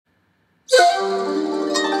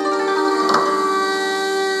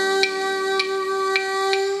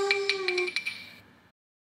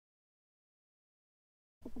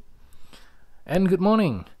And good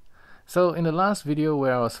morning! So in the last video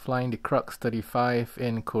where I was flying the Crux 35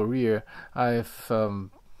 in Korea, I've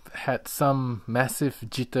had some massive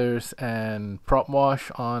jitters and prop wash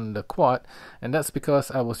on the quad, and that's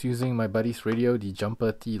because I was using my buddy's radio, the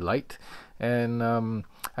Jumper T-lite, and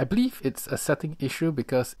I believe it's a setting issue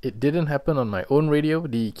because it didn't happen on my own radio,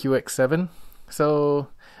 the QX7. So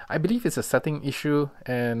I believe it's a setting issue,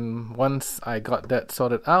 and once I got that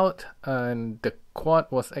sorted out, and the quad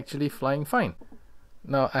was actually flying fine.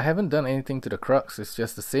 Now, I haven't done anything to the Crux, it's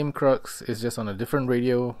just the same Crux, it's just on a different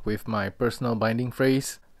radio with my personal binding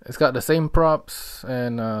phrase. It's got the same props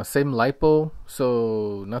and same LiPo,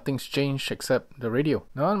 so nothing's changed except the radio.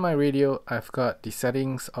 Now on my radio, I've got the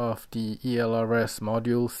settings of the ELRS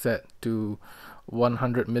module set to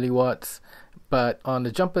 100 milliwatts, but on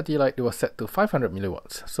the Jumper T-lite it was set to 500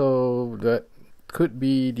 milliwatts. So that could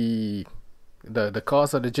be the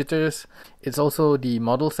cause of the jitters. It's also the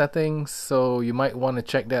model settings, so you might want to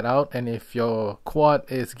check that out, and if your quad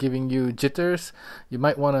is giving you jitters, you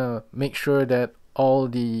might want to make sure that all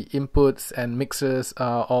the inputs and mixers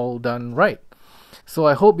are all done right. So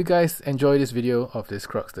I hope you guys enjoy this video of this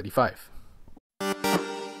Crux 35.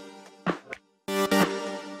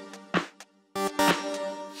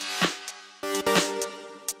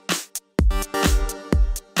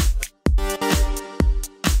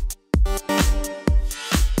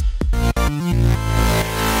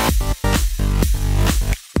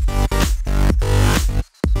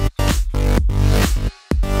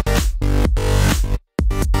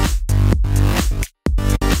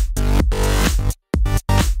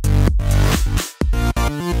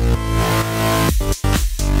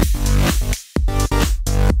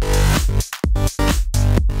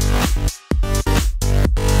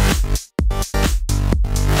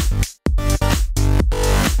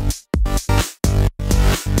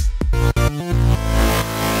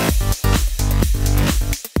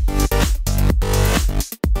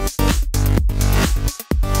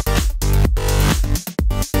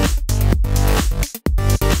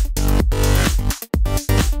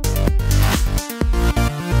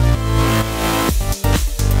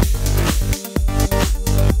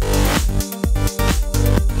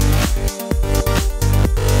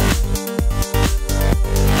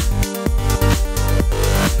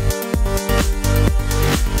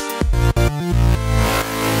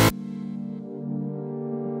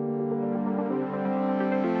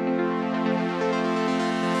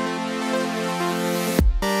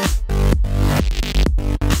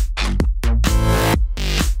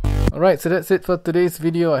 Alright, so that's it for today's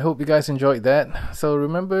video. I hope you guys enjoyed that. So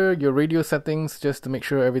remember your radio settings just to make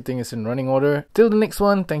sure everything is in running order. Till the next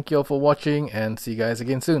one, thank you all for watching and see you guys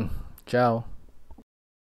again soon. Ciao.